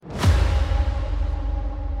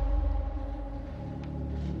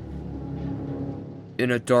In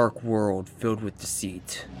a dark world filled with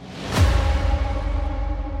deceit,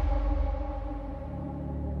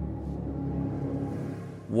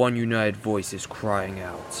 one united voice is crying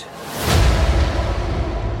out.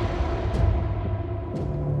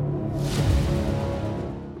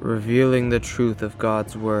 Revealing the truth of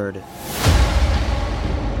God's Word.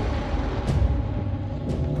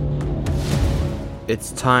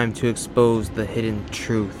 It's time to expose the hidden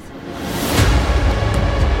truth.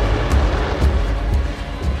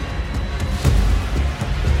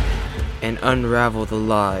 And unravel the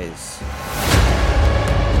lies.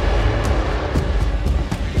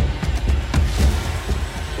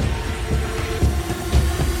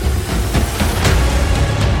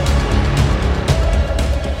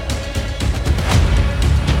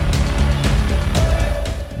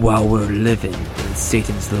 While we're living in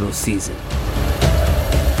Satan's little season.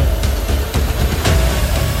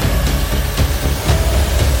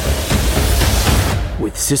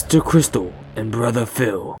 With Sister Crystal and Brother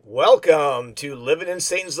Phil. Welcome to Living in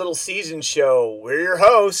Satan's Little Season Show. We're your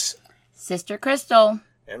hosts, Sister Crystal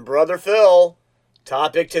and Brother Phil.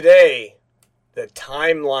 Topic today, the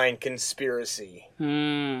timeline conspiracy.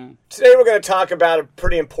 Today we're going to talk about a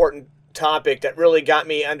pretty important topic that really got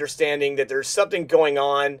me understanding that there's something going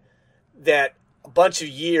on, that a bunch of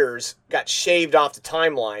years got shaved off the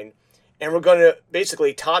timeline, and we're going to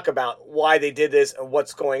basically talk about why they did this and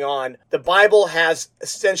what's going on. The Bible has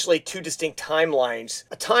essentially two distinct timelines.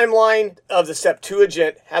 A timeline of the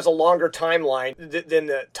Septuagint has a longer timeline than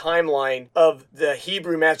the timeline of the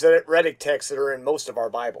Hebrew Masoretic texts that are in most of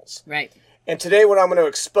our Bibles. Right. And today what I'm going to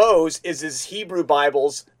expose is these Hebrew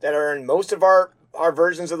Bibles that are in most of our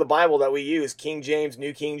versions of the Bible that we use. King James,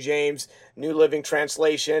 New King James, New Living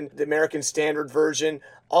Translation, the American Standard Version,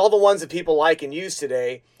 all the ones that people like and use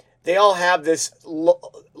today, they all have this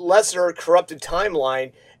lesser corrupted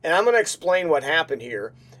timeline. And I'm going to explain what happened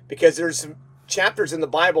here, because there's some chapters in the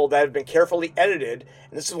Bible that have been carefully edited.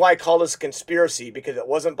 And this is why I call this a conspiracy, because it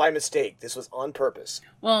wasn't by mistake. This was on purpose.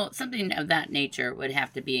 Well, something of that nature would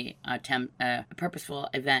have to be a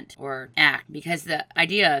purposeful event or act, because the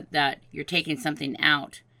idea that you're taking something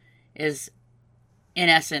out is, in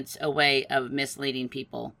essence, a way of misleading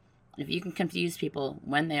people. If you can confuse people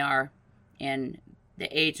when they are in the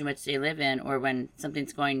age in which they live in, or when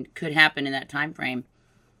something's could happen in that time frame,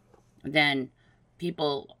 then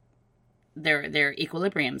people, their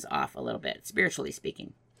equilibrium's off a little bit, spiritually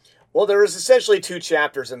speaking. Well, there is essentially two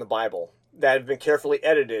chapters in the Bible that have been carefully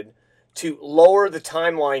edited to lower the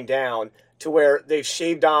timeline down to where they've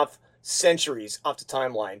shaved off centuries off the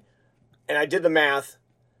timeline. And I did the math.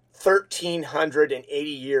 1,380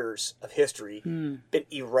 years of history been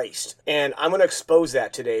erased. And I'm going to expose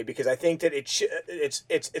that today, because I think that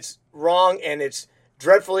it's wrong, and it's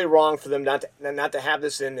dreadfully wrong for them not to have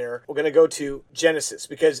this in there. We're going to go to Genesis,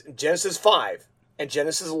 because Genesis 5 and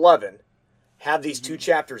Genesis 11 have these two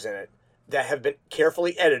chapters in it that have been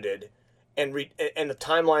carefully edited, and the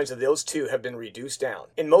timelines of those two have been reduced down.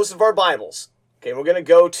 In most of our Bibles, okay, we're going to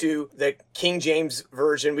go to the King James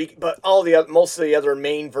Version, but most of the other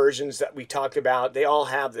main versions that we talked about, they all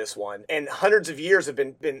have this one. And hundreds of years have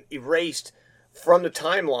been erased from the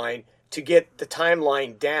timeline to get the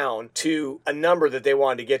timeline down to a number that they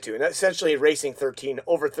wanted to get to. And that's essentially erasing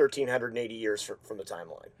over 1,380 years from the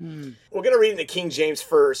timeline. We're going to read it in the King James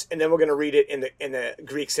first, and then we're going to read it in the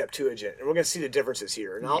Greek Septuagint. And we're going to see the differences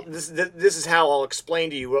here. And this is how I'll explain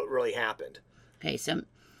to you what really happened. Okay, so...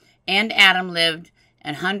 And Adam lived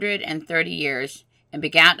 130 years, and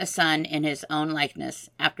begat a son in his own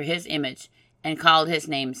likeness, after his image, and called his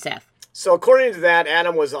name Seth. So according to that,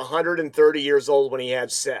 Adam was 130 years old when he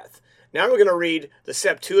had Seth. Now we're going to read the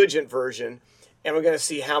Septuagint version, and we're going to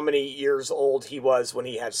see how many years old he was when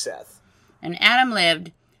he had Seth. And Adam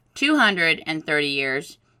lived 230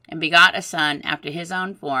 years, and begot a son after his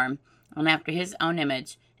own form, and after his own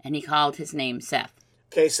image, and he called his name Seth.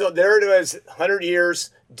 Okay, so there it is, 100 years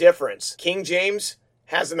difference. King James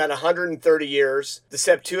has them at 130 years. The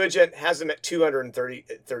Septuagint has them at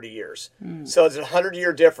 230 years. So it's a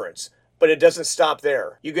 100-year difference, but it doesn't stop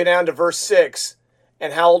there. You go down to verse 6,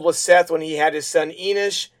 and how old was Seth when he had his son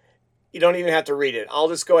Enosh? You don't even have to read it. I'll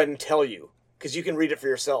just go ahead and tell you, because you can read it for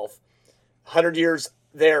yourself. 100 years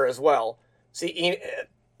there as well. See,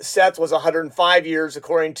 Seth was 105 years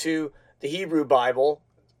according to the Hebrew Bible,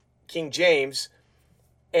 King James,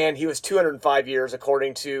 and he was 205 years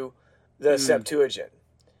according to the Septuagint.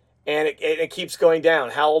 And it keeps going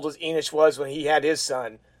down. How old was Enosh when he had his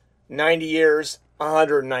son? 90 years,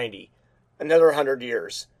 190. Another 100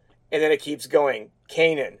 years. And then it keeps going.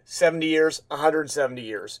 Canaan, 70 years, 170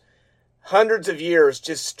 years. Hundreds of years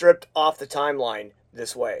just stripped off the timeline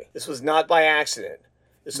this way. This was not by accident.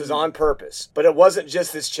 This was on purpose. But it wasn't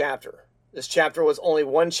just this chapter. This chapter was only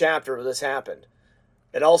one chapter where this happened.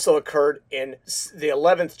 It also occurred in the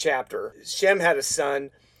 11th chapter. Shem had a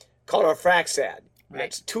son called Arphaxad. Right.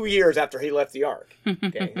 That's 2 years after he left the ark.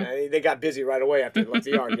 Okay? They got busy right away after they left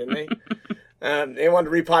the ark, didn't they? They wanted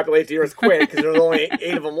to repopulate the earth quick because there was only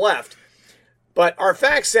 8 of them left. But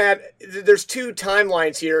Arphaxad, there's 2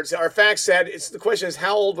 timelines here. It's Arphaxad. The question is,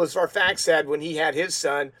 how old was Arphaxad when he had his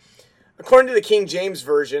son? According to the King James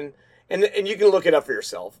Version, and you can look it up for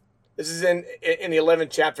yourself. This is in the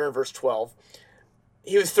 11th chapter in verse 12.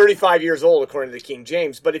 He was 35 years old, according to the King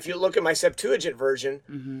James. But if you look at my Septuagint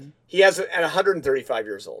version, he has it at 135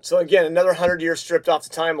 years old. So again, another 100 years stripped off the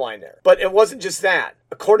timeline there. But it wasn't just that.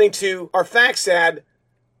 According to Arphaxad,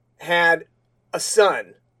 had a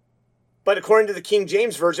son. But according to the King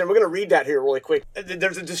James Version, we're going to read that here really quick.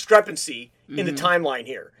 There's a discrepancy in the timeline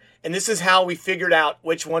here. And this is how we figured out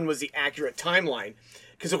which one was the accurate timeline.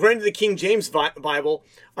 Because according to the King James Bible,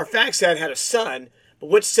 Arphaxad had a son, but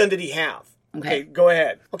which son did he have? Okay, go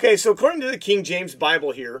ahead. Okay, so according to the King James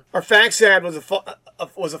Bible here, Arphaxad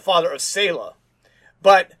was a father of Selah.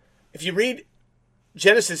 But if you read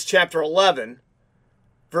Genesis chapter 11,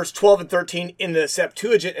 verse 12 and 13 in the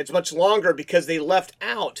Septuagint, it's much longer because they left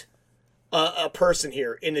out a person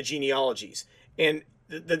here in the genealogies. And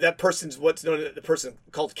that person's what's known as the person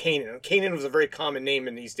called Canaan. Canaan was a very common name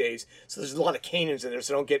in these days, so there's a lot of Canaans in there.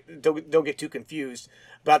 So don't get too confused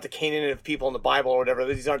about the Canaan people in the Bible or whatever.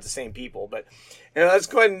 These aren't the same people. But let's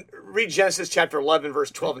go ahead and read Genesis chapter 11,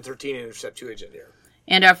 verse 12 and 13 in the Septuagint here.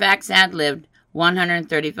 And Arphaxad lived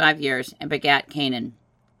 135 years and begat Canaan.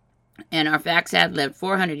 And Arphaxad lived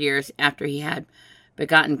 400 years after he had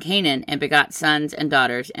begotten Canaan and begot sons and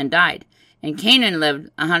daughters and died. And Canaan lived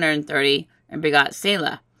 130 and begot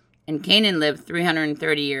Selah. And Canaan lived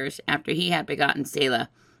 330 years after he had begotten Selah,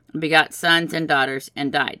 and begot sons and daughters,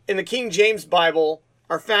 and died. In the King James Bible,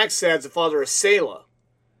 Arphaxad's the father of Selah.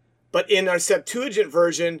 But in our Septuagint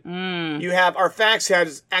version, you have Arphaxad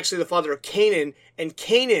is actually the father of Canaan, and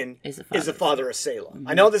Canaan is the father of Selah.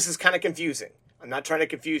 I know this is kind of confusing. I'm not trying to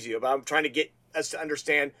confuse you, but I'm trying to get us to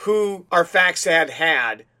understand who Arphaxad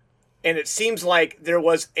had. And it seems like there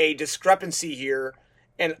was a discrepancy here,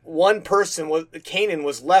 and one person, Canaan,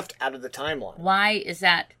 was left out of the timeline. Why is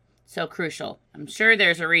that so crucial? I'm sure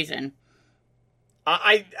there's a reason.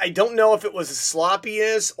 I don't know if it was as sloppy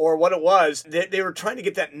as or what it was. They were trying to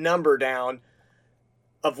get that number down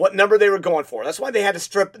of what number they were going for. That's why they had to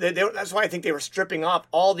strip. That's why I think they were stripping off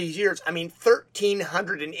all these years. I mean,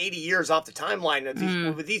 1,380 years off the timeline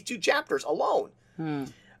of with these 2 chapters alone.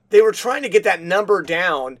 They were trying to get that number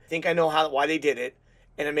down. I think I know why they did it.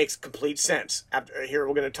 And it makes complete sense. After here,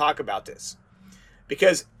 we're going to talk about this.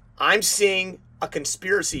 Because I'm seeing a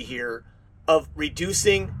conspiracy here of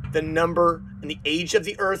reducing the number and the age of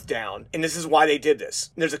the earth down. And this is why they did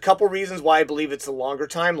this. And there's a couple reasons why I believe it's a longer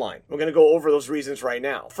timeline. We're going to go over those reasons right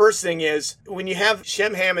now. First thing is, when you have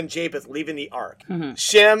Shem, Ham, and Japheth leaving the ark.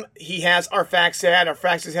 Shem, he has Arphaxad.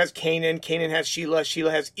 Arphaxad has Canaan. Canaan has Shelah.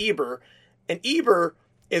 Shelah has Eber. And Eber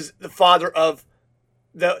is the father of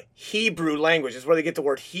the Hebrew language. Is where they get the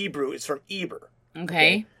word Hebrew. It's from Eber.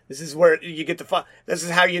 Okay. This is where you get this is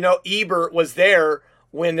how you know Eber was there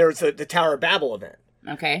when there was the Tower of Babel event.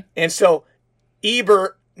 Okay. And so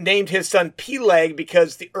Eber named his son Peleg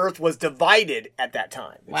because the earth was divided at that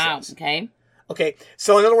time. Wow. Okay. Okay.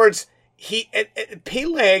 So in other words,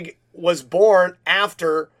 Peleg was born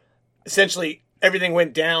after essentially everything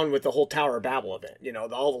went down with the whole Tower of Babel event. You know,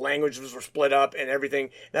 all the languages were split up and everything.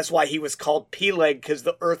 That's why he was called Peleg, because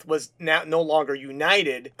the earth was now no longer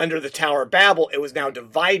united under the Tower of Babel. It was now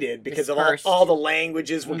divided because dispersed. Of all the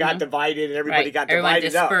languages got divided and everybody got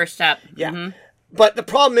divided up. Everyone dispersed up. Yeah. But the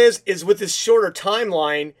problem is with this shorter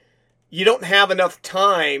timeline, you don't have enough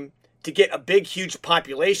time to get a big, huge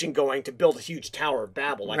population going to build a huge Tower of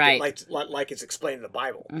Babel, like it's explained in the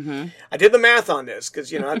Bible. I did the math on this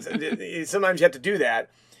because, you know, sometimes you have to do that.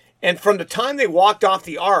 And from the time they walked off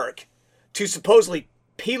the ark to supposedly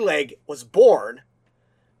Peleg was born,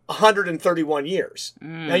 131 years.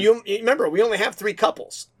 Now, you remember, we only have 3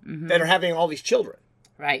 couples that are having all these children.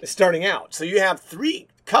 Right. Starting out. So you have 3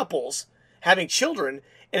 couples having children,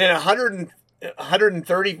 and in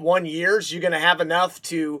 131 years, you're going to have enough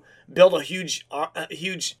to build a huge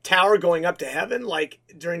tower going up to heaven, like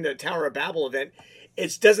during the Tower of Babel event.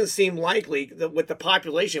 It doesn't seem likely that with the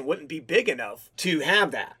population wouldn't be big enough to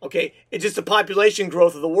have that. Okay, it's just the population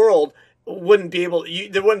growth of the world wouldn't be able.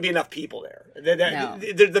 There wouldn't be enough people there.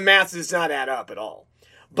 The math does not add up at all.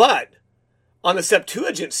 But on the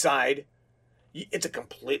Septuagint side, it's a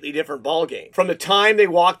completely different ballgame. From the time they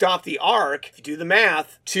walked off the ark, if you do the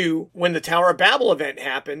math, to when the Tower of Babel event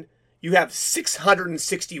happened, you have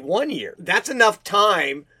 661 years. That's enough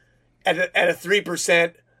time at a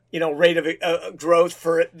 3%, rate of growth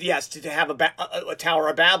for, yes, to have a Tower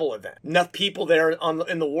of Babel event. Enough people there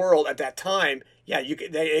in the world at that time,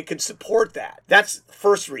 it could support that. That's the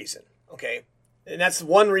first reason, okay? And that's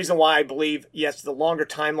one reason why I believe, yes, the longer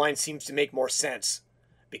timeline seems to make more sense,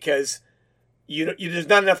 because there's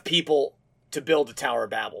not enough people to build the Tower of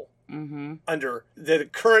Babel. Mm-hmm. Under the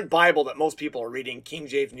current Bible that most people are reading, King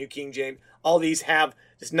James, New King James, all these have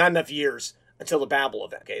just not enough years until the Babel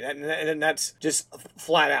event. Okay, and that's just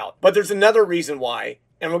flat out. But there's another reason why,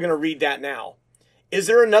 and we're going to read that now. Is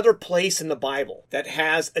there another place in the Bible that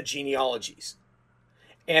has a genealogies?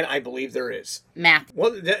 And I believe there is. Matthew.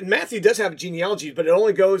 Well, Matthew does have a genealogy, but it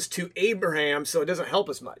only goes to Abraham, so it doesn't help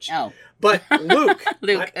us much. Oh. But Luke.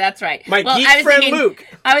 That's right. My geek friend Luke.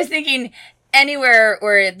 I was thinking anywhere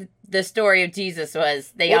where the story of Jesus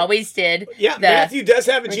was, they always did. Yeah, Matthew does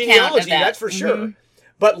have a genealogy, that's for sure. Mm-hmm.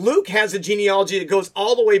 But Luke has a genealogy that goes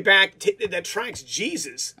all the way back, that tracks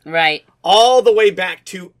Jesus. Right. All the way back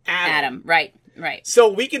to Adam. Right. So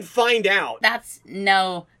we can find out. That's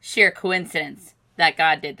no sheer coincidence that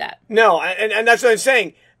God did that. No, and that's what I'm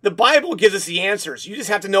saying. The Bible gives us the answers. You just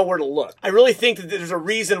have to know where to look. I really think that there's a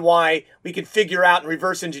reason why we can figure out and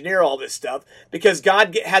reverse engineer all this stuff, because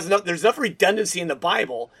God has there's enough redundancy in the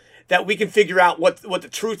Bible that we can figure out what the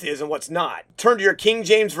truth is and what's not. Turn to your King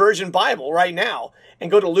James Version Bible right now and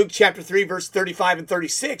go to Luke chapter 3, verse 35 and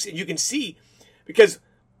 36, and you can see, because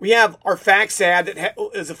we have Arphaxad that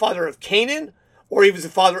is the father of Canaan, or he was the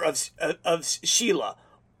father of Shelah.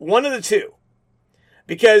 One of the two.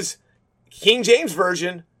 Because King James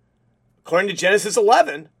Version, according to Genesis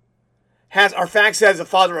 11, has Arphaxad as the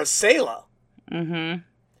father of Selah. Mm-hmm.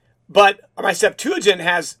 But my Septuagint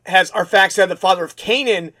has Arphaxad the father of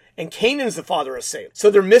Canaan, and Canaan's the father of Selah.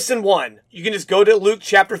 So they're missing one. You can just go to Luke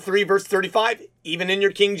chapter 3, verse 35, even in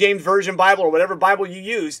your King James Version Bible or whatever Bible you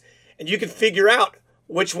use, and you can figure out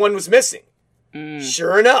which one was missing.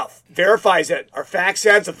 Sure enough, verifies that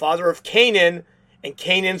Arphaxad's the father of Canaan, and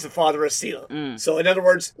Canaan's the father of Selah. So in other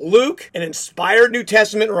words, Luke, an inspired New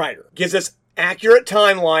Testament writer, gives us accurate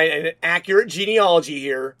timeline and an accurate genealogy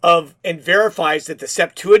here and verifies that the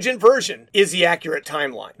Septuagint version is the accurate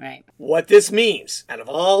timeline. Right. What this means, out of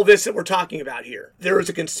all this that we're talking about here, there is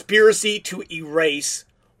a conspiracy to erase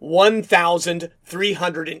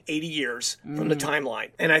 1,380 years from the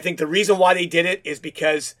timeline. And I think the reason why they did it is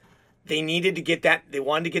because they wanted to get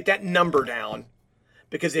that number down,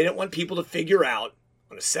 because they didn't want people to figure out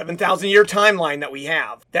on a 7,000 year timeline that we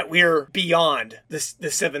have that we're beyond the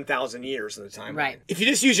 7,000 years in the timeline. Right. If you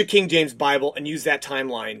just use your King James Bible and use that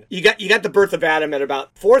timeline, you got the birth of Adam at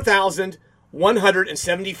about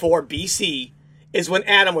 4,174 BC is when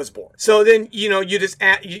Adam was born. So then you just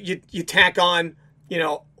add, you tack on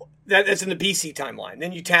that's in the BC timeline.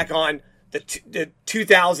 Then you tack on the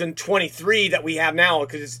 2023 that we have now,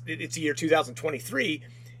 because it's the year 2023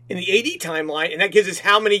 in the AD timeline, and that gives us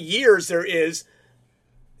how many years there is,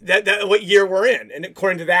 that what year we're in. And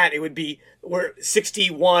according to that, it would be we're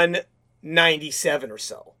 6197 or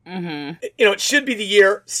so. Mm-hmm. It should be the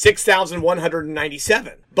year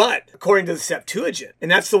 6197, but according to the Septuagint,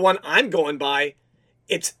 and that's the one I'm going by,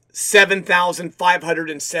 it's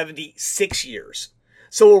 7,576 years.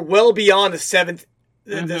 So we're well beyond the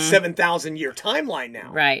 7,000 year timeline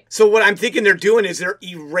now. Right. So what I'm thinking they're doing is they're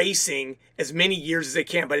erasing as many years as they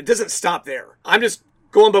can, but it doesn't stop there. I'm just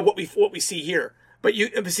going by what we see here. But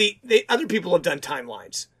other people have done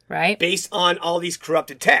timelines, right, based on all these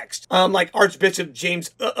corrupted texts. Like Archbishop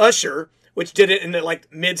James Ussher, which did it in the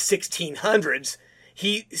mid 1600s.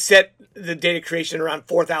 He set the date of creation around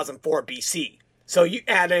 4004 BC. So you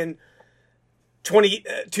add in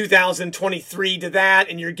 2023 to that,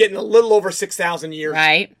 and you're getting a little over 6,000 years,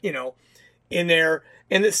 right? In there.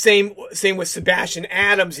 And the same with Sebastian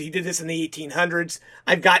Adams. He did this in the 1800s.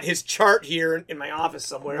 I've got his chart here in my office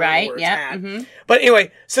somewhere. Right, yeah. Mm-hmm. But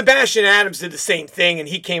anyway, Sebastian Adams did the same thing, and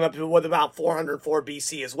he came up with about 404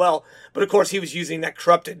 BC as well. But of course, he was using that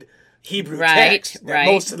corrupted Hebrew text that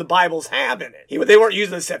most of the Bibles have in it. They weren't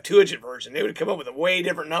using the Septuagint version. They would come up with a way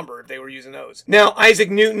different number if they were using those. Now,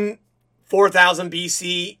 Isaac Newton, 4000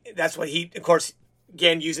 BC, that's what of course,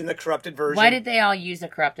 again, using the corrupted version. Why did they all use the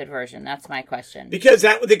corrupted version? That's my question. Because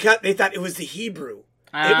they thought it was the Hebrew.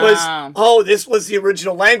 It was, this was the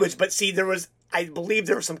original language. But see, I believe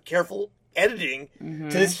there was some careful editing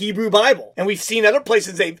to this Hebrew Bible. And we've seen other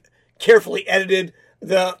places they've carefully edited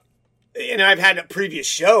and I've had previous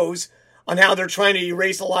shows on how they're trying to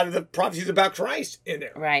erase a lot of the prophecies about Christ in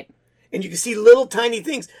there. Right. And you can see little tiny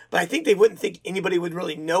things, but I think they wouldn't think anybody would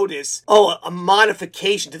really notice, a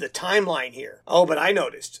modification to the timeline here. Oh, but I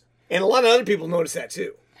noticed. And a lot of other people noticed that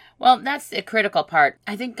too. Well, that's the critical part.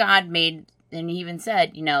 I think God made, and he even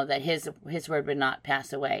said, that his word would not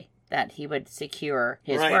pass away, that he would secure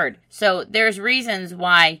his word. So there's reasons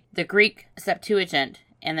why the Greek Septuagint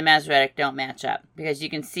and the Masoretic don't match up, because you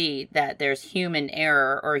can see that there's human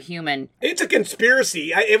error or human... It's a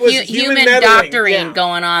conspiracy. It was human doctoring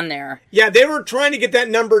going on there. Yeah, they were trying to get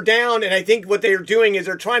that number down, and I think what they're doing is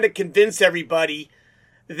they're trying to convince everybody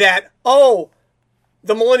that,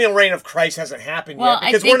 the millennial reign of Christ hasn't happened yet,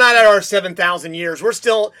 because we're not at our 7,000 years. We're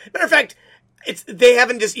still... Matter of fact, they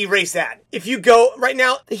haven't just erased that. If you go... Right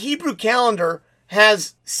now, the Hebrew calendar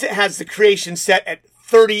has the creation set at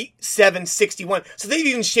 3761. So they've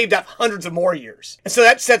even shaved off hundreds of more years. And so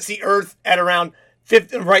that sets the Earth at around,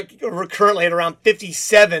 we're currently at around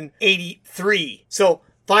 5783. So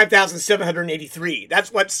 5,783.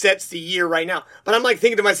 That's what sets the year right now. But I'm like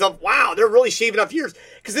thinking to myself, wow, they're really shaving off years.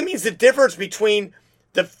 Because it means the difference between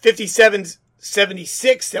the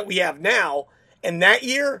 5776 that we have now and that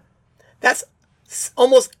year, that's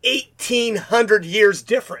almost 1,800 years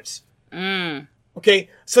difference. Okay,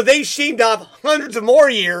 so they shaved off hundreds of more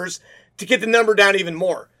years to get the number down even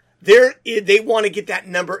more. They want to get that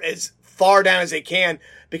number as far down as they can,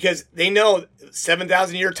 because they know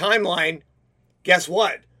 7,000 year timeline. Guess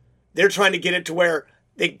what? They're trying to get it to where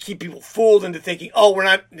they keep people fooled into thinking, we're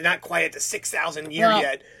not quite at the 6,000 year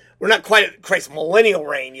yet. We're not quite at Christ's millennial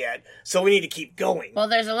reign yet, so we need to keep going. Well,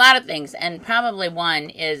 there's a lot of things, and probably one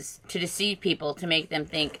is to deceive people, to make them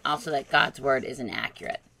think also that God's word isn't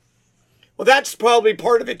accurate. Well, that's probably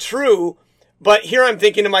part of it, true. But here I'm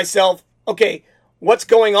thinking to myself, okay, what's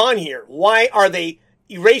going on here? Why are they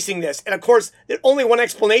erasing this? And of course, there's only one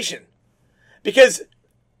explanation. Because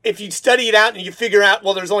if you study it out and you figure out,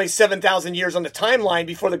 there's only 7,000 years on the timeline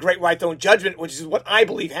before the Great White Throne Judgment, which is what I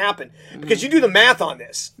believe happened. Because you do the math on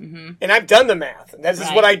this. And I've done the math. And this is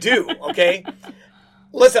what I do, okay?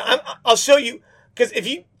 Listen, I'll show you. Because if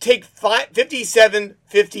you take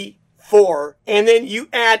 5754 and then you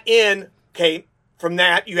add in... Okay, from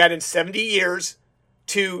that, you add in 70 years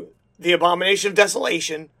to the abomination of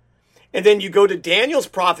desolation. And then you go to Daniel's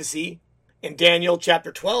prophecy in Daniel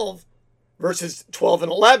chapter 12, verses 12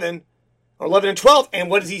 and 11, or 11 and 12. And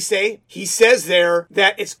what does he say? He says there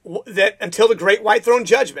that that until the Great White Throne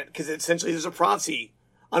Judgment, because essentially there's a prophecy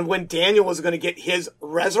on when Daniel was going to get his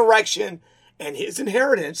resurrection and his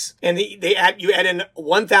inheritance. And you add in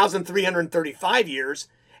 1,335 years,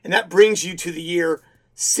 and that brings you to the year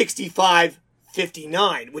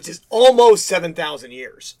 6559, which is almost 7,000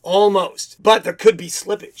 years. Almost. But there could be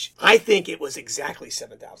slippage. I think it was exactly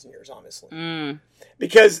 7,000 years, honestly.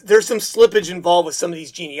 Because there's some slippage involved with some of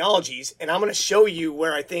these genealogies, and I'm going to show you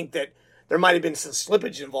where I think that there might have been some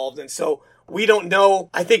slippage involved. And so we don't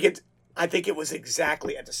know. I think it was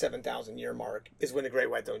exactly at the 7,000 year mark is when the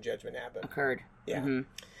Great White Throne Judgment happened. Occurred. Yeah.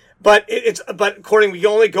 But according, we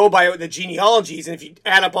only go by the genealogies, and if you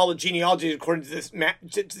add up all the genealogies according to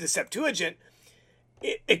the Septuagint,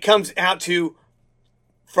 it comes out to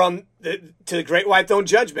the Great White Throne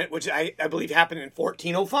Judgment, which I believe happened in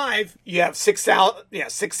 1405. You have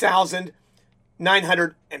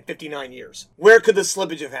 6,959 years. Where could the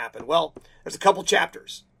slippage have happened? Well, there's a couple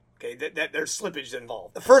chapters. Okay, that there's slippage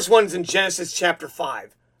involved. The first one's in Genesis chapter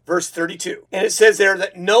 5. Verse 32. And it says there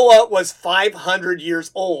that Noah was 500 years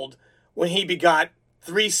old when he begot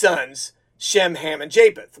 3 sons, Shem, Ham, and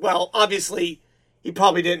Japheth. Well, obviously, he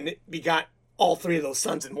probably didn't begot all 3 of those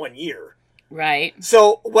sons in 1 year. Right.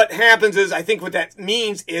 So what happens is, I think what that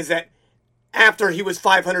means is that after he was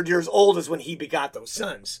 500 years old is when he begot those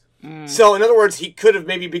sons. So in other words, he could have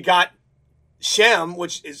maybe begot Shem,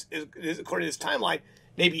 which is according to this timeline,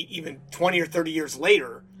 maybe even 20 or 30 years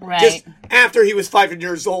later. Right. Just after he was 500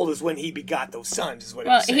 years old is when he begot those sons, is what it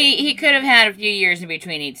was saying. He could have had a few years in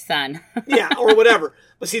between each son. Yeah, or whatever.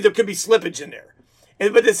 But see, there could be slippage in there.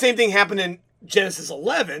 But the same thing happened in Genesis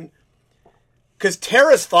 11, because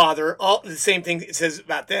Terah's father, the same thing it says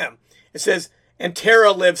about them. It says, and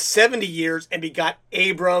Terah lived 70 years and begot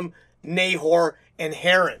Abram, Nahor, and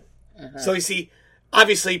Haran. So you see,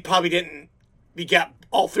 obviously, he probably didn't beget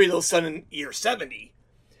all 3 of those sons in year 70.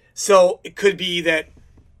 So it could be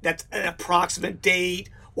that's an approximate date,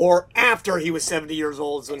 or after he was 70 years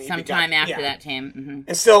old. When Sometime after that time.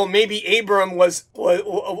 And so maybe Abram was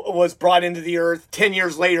brought into the earth 10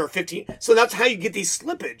 years later, 15. So that's how you get these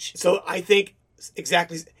slippage. So I think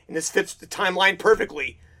exactly, and this fits the timeline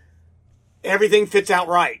perfectly. Everything fits out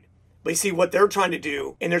right. But you see what they're trying to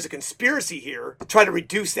do, and there's a conspiracy here to try to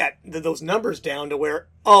reduce those numbers down to where,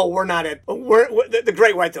 the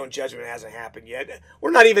Great White Throne Judgment hasn't happened yet.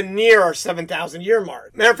 We're not even near our 7,000 year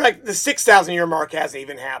mark. Matter of fact, the 6,000 year mark hasn't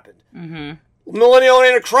even happened. Mm-hmm. Millennial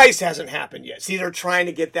reign of Christ hasn't happened yet. See, they're trying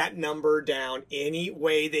to get that number down any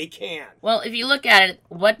way they can. Well, if you look at it,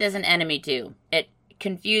 what does an enemy do? It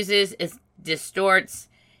confuses, it distorts,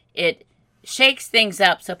 it shakes things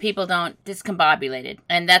up so people don't discombobulate it.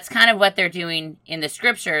 And that's kind of what they're doing in the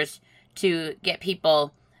scriptures to get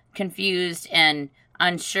people confused and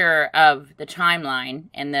unsure of the timeline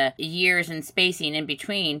and the years and spacing in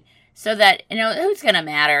between, so that, who's going to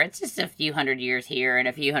matter? It's just a few hundred years here and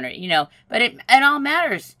a few hundred, but it all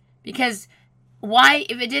matters. Because why,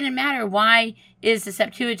 if it didn't matter, why is the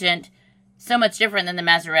Septuagint so much different than the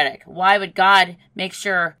Masoretic? Why would God make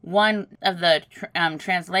sure one of the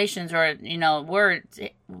translations or, words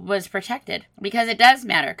was protected? Because it does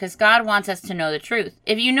matter, because God wants us to know the truth.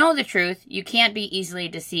 If you know the truth, you can't be easily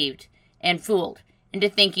deceived and fooled into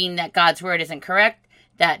thinking that God's word isn't correct,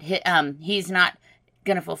 that he's not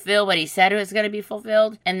going to fulfill what he said was going to be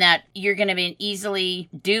fulfilled, and that you're going to be easily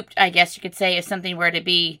duped, I guess you could say, if something were to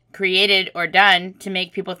be created or done to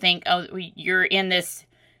make people think, oh, you're in this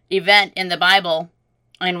event in the Bible,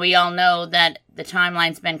 and we all know that the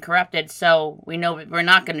timeline's been corrupted, so we know we're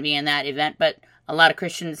not going to be in that event, but a lot of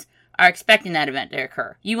Christians are expecting that event to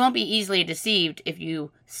occur. You won't be easily deceived if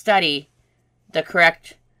you study the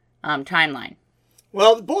correct timeline.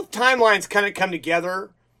 Well, both timelines kind of come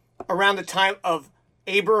together around the time of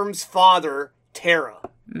Abram's father, Terah.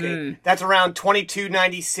 Okay? That's around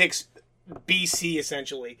 2296 BC,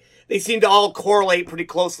 essentially. They seem to all correlate pretty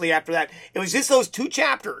closely after that. It was just those two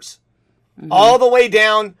chapters, all the way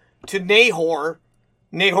down to Nahor.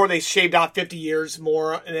 Nahor, they shaved off 50 years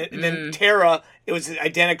more. And then Terah, it was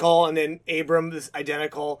identical. And then Abram was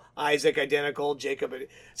identical. Isaac, identical. Jacob.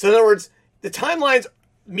 So in other words, the timelines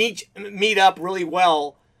meet up really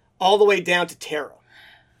well all the way down to Terah.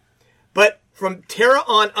 But from Terah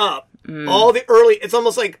on up, all the early, it's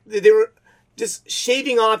almost like they were just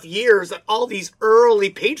shaving off years of all these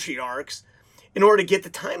early patriarchs in order to get the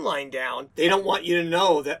timeline down. They don't want you to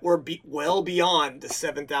know that we're well beyond the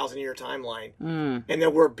 7,000 year timeline, and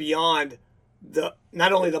that we're beyond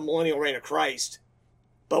not only the millennial reign of Christ,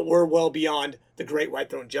 but we're well beyond the Great White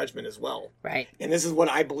Throne Judgment as well. Right. And this is what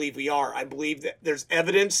I believe we are. I believe that there's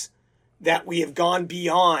evidence that we have gone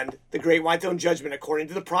beyond the Great White Throne Judgment according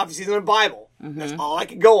to the prophecies in the Bible. That's all I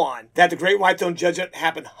could go on. That the Great White Throne Judgment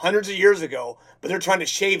happened hundreds of years ago, but they're trying to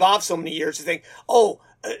shave off so many years to think,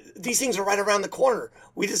 these things are right around the corner.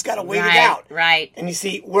 We just got to wait it out. Right. And you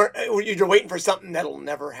see, you're waiting for something that'll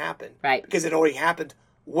never happen. Right. Because it already happened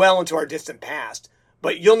well into our distant past.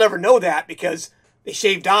 But you'll never know that because they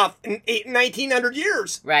shaved off in 1900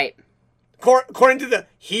 years. Right. According to the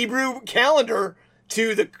Hebrew calendar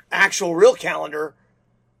to the actual real calendar,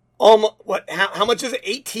 almost how much is it?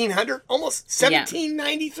 1800? Almost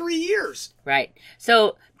 1793 years. Right.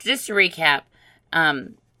 So just to recap,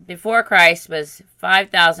 before Christ was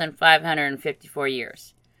 5,554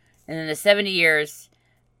 years, and then the 70 years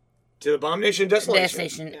to the abomination and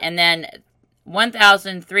desolation. And then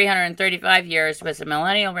 1,335 years was the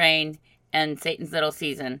millennial reign and Satan's little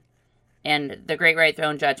season, and the Great White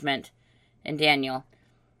Throne Judgment in Daniel.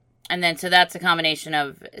 And then, so that's a combination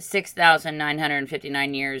of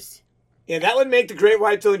 6,959 years. Yeah, that would make the Great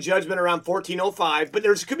White Throne Judgment around 1405, but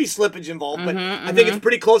there could be slippage involved. But I think it's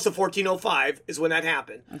pretty close to 1405 is when that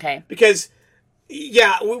happened. Okay. Because,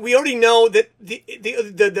 yeah, we already know that the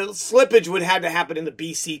slippage would have to happen in the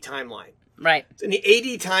BC timeline. Right. In the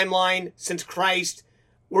AD timeline, since Christ,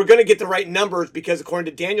 we're going to get the right numbers because according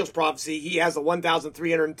to Daniel's prophecy, he has the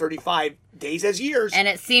 1,335 days as years. And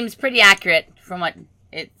it seems pretty accurate from what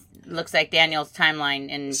it looks like Daniel's timeline.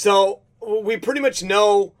 And so we pretty much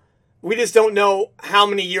know, we just don't know how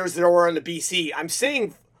many years there were in the BC. I'm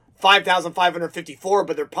saying 5,554,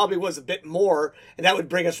 but there probably was a bit more, and that would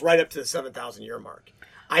bring us right up to the 7,000 year mark.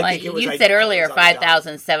 I think it was. You said earlier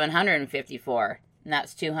 5,754. And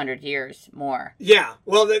that's 200 years more. Yeah.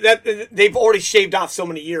 Well, they've already shaved off so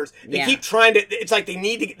many years. They keep trying to, it's like they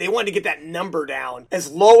wanted to get that number down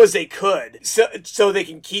as low as they could so they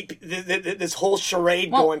can keep this whole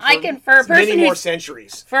charade going for many more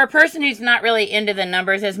centuries. For a person who's not really into the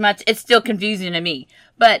numbers as much, it's still confusing to me.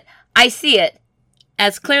 But I see it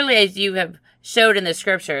as clearly as you have showed in the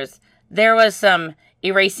scriptures. There was some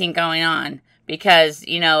erasing going on because,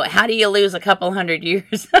 how do you lose a couple hundred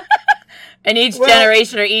years? In each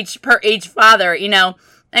generation or each father,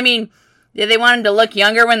 I mean, did they want him to look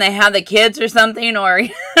younger when they have the kids or something? Or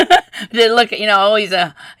to look, he's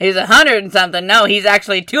 100 and something. No, he's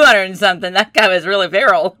actually 200 and something. That guy was really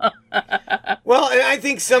feral. Well, and I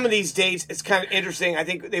think some of these dates, it's kind of interesting. I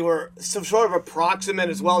think they were some sort of approximate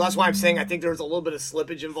as well. That's why I'm saying I think there was a little bit of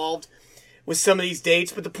slippage involved with some of these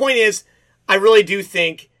dates. But the point is, I really do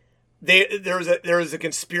think there is a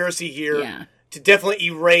conspiracy here to definitely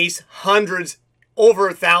erase hundreds, over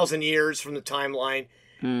 1,000 years from the timeline.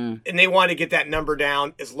 And they wanted to get that number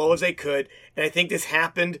down as low as they could. And I think this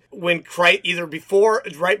happened when Christ, either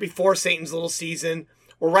right before Satan's little season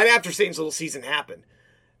or right after Satan's little season happened.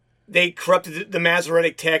 They corrupted the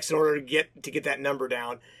Masoretic text in order to get that number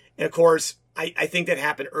down. And of course, I think that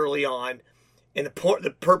happened early on. And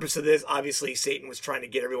the purpose of this, obviously, Satan was trying to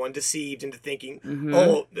get everyone deceived into thinking,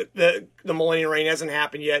 the millennial reign hasn't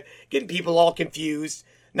happened yet, getting people all confused,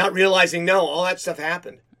 not realizing, no, all that stuff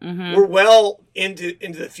happened. We're well into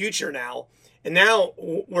the future now, and now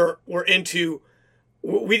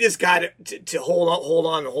we just got to hold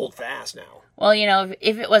on and hold fast now. Well,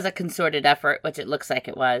 if it was a concerted effort, which it looks like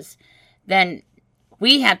it was, then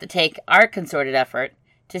we have to take our concerted effort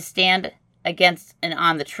to stand against and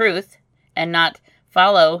on the truth and not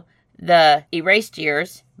follow the erased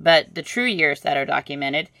years, but the true years that are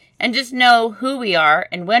documented, and just know who we are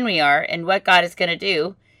and when we are and what God is going to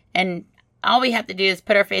do. And all we have to do is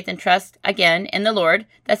put our faith and trust, again, in the Lord.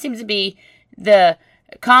 That seems to be the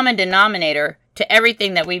common denominator to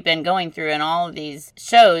everything that we've been going through in all of these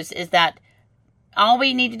shows, is that all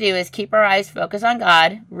we need to do is keep our eyes focused on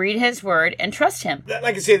God, read His Word, and trust Him.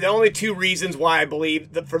 Like I say, the only two reasons why I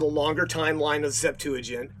believe that for the longer timeline of the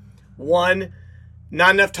Septuagint: one,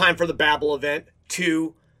 not enough time for the Babel event;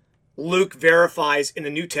 two, Luke verifies in the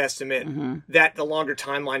New Testament that the longer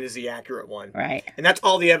timeline is the accurate one. Right. And that's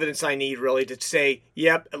all the evidence I need, really, to say,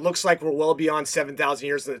 yep, it looks like we're well beyond 7,000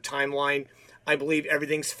 years in the timeline. I believe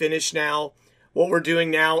everything's finished now. What we're doing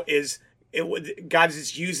now is God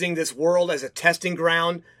is using this world as a testing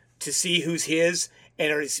ground to see who's His,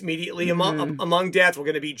 and are immediately among death. We're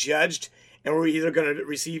going to be judged, and we're either going to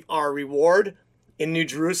receive our reward in New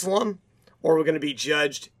Jerusalem, or we're going to be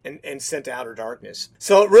judged and sent to outer darkness.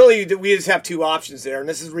 So really, we just have two options there, and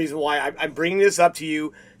this is the reason why I'm bringing this up to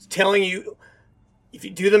you, telling you, if you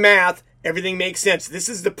do the math, everything makes sense. This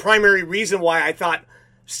is the primary reason why I thought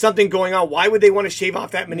something going on. Why would they want to shave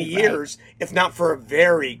off that many years, if not for a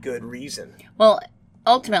very good reason? Well,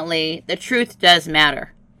 ultimately, the truth does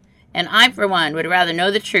matter. And I, for one, would rather know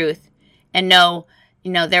the truth and know,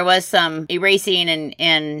 there was some erasing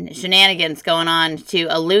and shenanigans going on to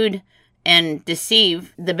elude and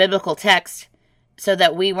deceive the biblical text so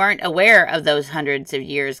that we weren't aware of those hundreds of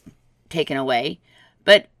years taken away.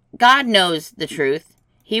 But God knows the truth.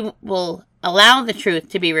 He will allow the truth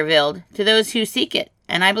to be revealed to those who seek it.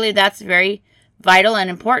 And I believe that's very vital and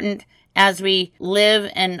important as we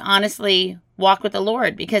live and honestly walk with the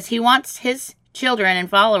Lord, because He wants His children and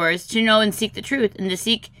followers to know and seek the truth and to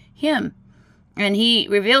seek Him. And He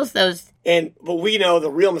reveals those. But we know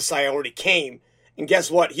the real Messiah already came. And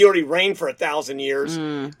guess what? He already reigned for 1,000 years.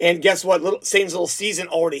 And guess what? Satan's little season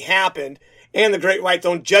already happened. And the Great White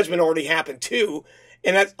Throne Judgment already happened too.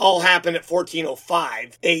 And that all happened at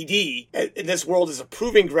 1405 AD. And this world is a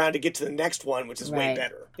proving ground to get to the next one, which is way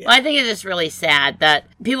better. Yeah. Well, I think it's just really sad that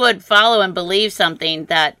people would follow and believe something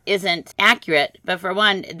that isn't accurate. But for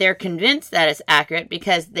one, they're convinced that it's accurate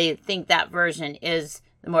because they think that version is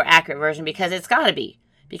the more accurate version, because it's got to be.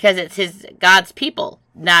 Because it's God's people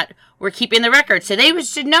that were keeping the record. So they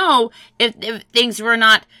should know if things were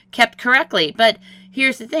not kept correctly. But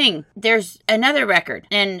here's the thing. There's another record.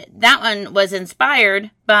 And that one was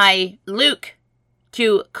inspired by Luke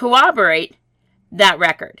to corroborate that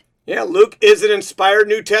record. Yeah, Luke is an inspired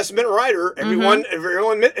New Testament writer. Everyone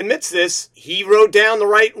admits this. He wrote down the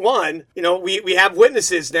right one. We have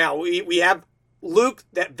witnesses now. We have Luke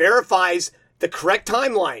that verifies the correct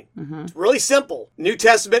timeline. It's really simple. New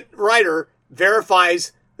Testament writer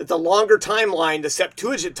verifies that the longer timeline, the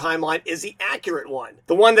Septuagint timeline, is the accurate one.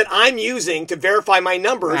 The one that I'm using to verify my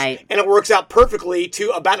numbers, and it works out perfectly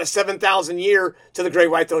to about a 7,000 year to the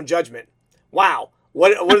Great White Throne Judgment. Wow.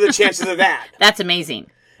 What are the chances of that? That's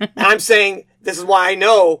amazing. And I'm saying this is why I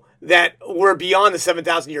know that we're beyond the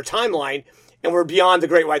 7,000 year timeline, and we're beyond the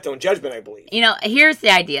Great White Throne Judgment, I believe. Here's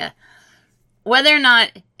the idea. Whether or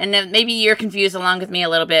not, and maybe you're confused along with me a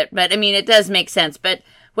little bit, but it does make sense. But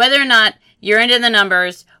whether or not you're into the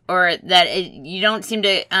numbers, or that you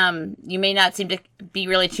may not seem to be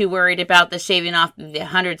really too worried about the shaving off the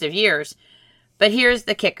hundreds of years. But here's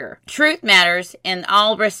the kicker. Truth matters in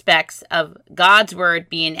all respects of God's word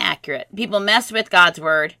being accurate. People mess with God's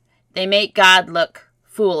word. They make God look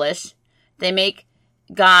foolish. They make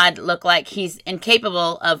God look like he's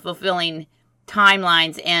incapable of fulfilling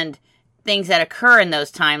timelines and things that occur in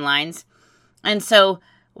those timelines. And so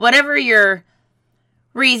whatever your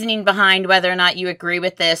reasoning behind whether or not you agree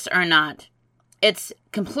with this or not, it's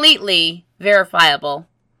completely verifiable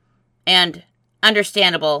and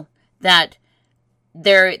understandable that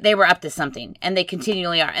they were up to something, and they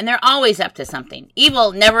continually are, and they're always up to something.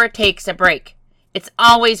 Evil never takes a break. It's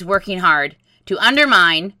always working hard to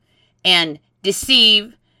undermine and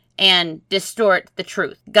deceive and distort the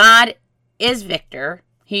truth. God is victor.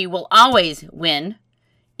 He will always win.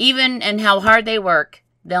 Even in how hard they work,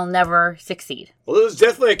 they'll never succeed. Well, there's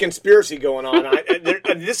definitely a conspiracy going on.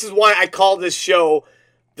 This is why I call this show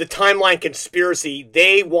the Timeline Conspiracy.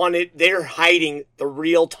 They're hiding the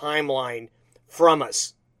real timeline from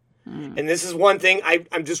us. And this is one thing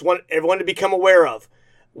I'm just want everyone to become aware of.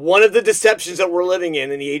 One of the deceptions that we're living in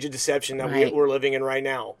the age of deception that we're living in right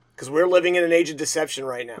now. Because we're living in an age of deception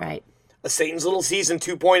right now. Right. A Satan's Little Season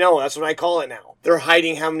 2.0. That's what I call it now. They're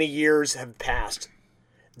hiding how many years have passed.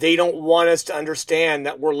 They don't want us to understand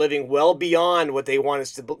that we're living well beyond what they want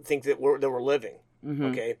us to think that we're living. Mm-hmm.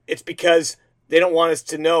 Okay? It's because they don't want us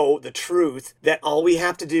to know the truth that all we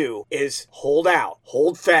have to do is hold out,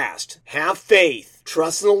 hold fast, have faith,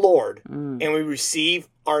 trust in the Lord, and we receive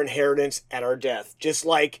our inheritance at our death, just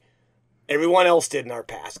like everyone else did in our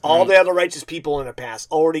past. Right. All the other righteous people in the past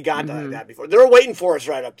already got that before. They're waiting for us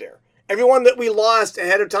right up there. Everyone that we lost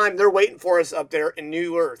ahead of time, they're waiting for us up there in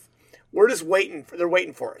New Earth. We're just waiting. They're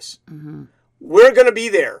waiting for us. Mm-hmm. We're going to be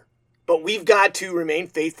there, but we've got to remain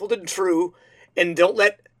faithful to the true, and don't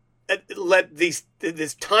let this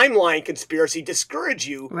timeline conspiracy discourage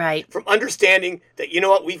you from understanding that, you know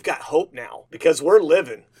what, we've got hope now because we're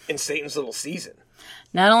living in Satan's little season.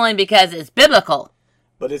 Not only because it's biblical,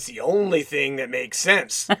 but it's the only thing that makes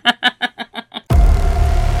sense.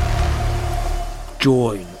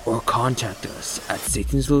 Join or contact us at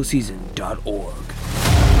satanslittleseason.org.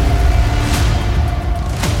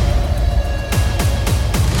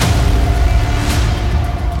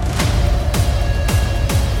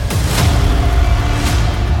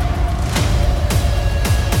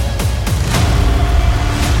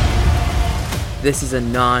 This is a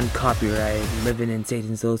non-copyright Living in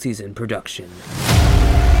Satan's Little Season production.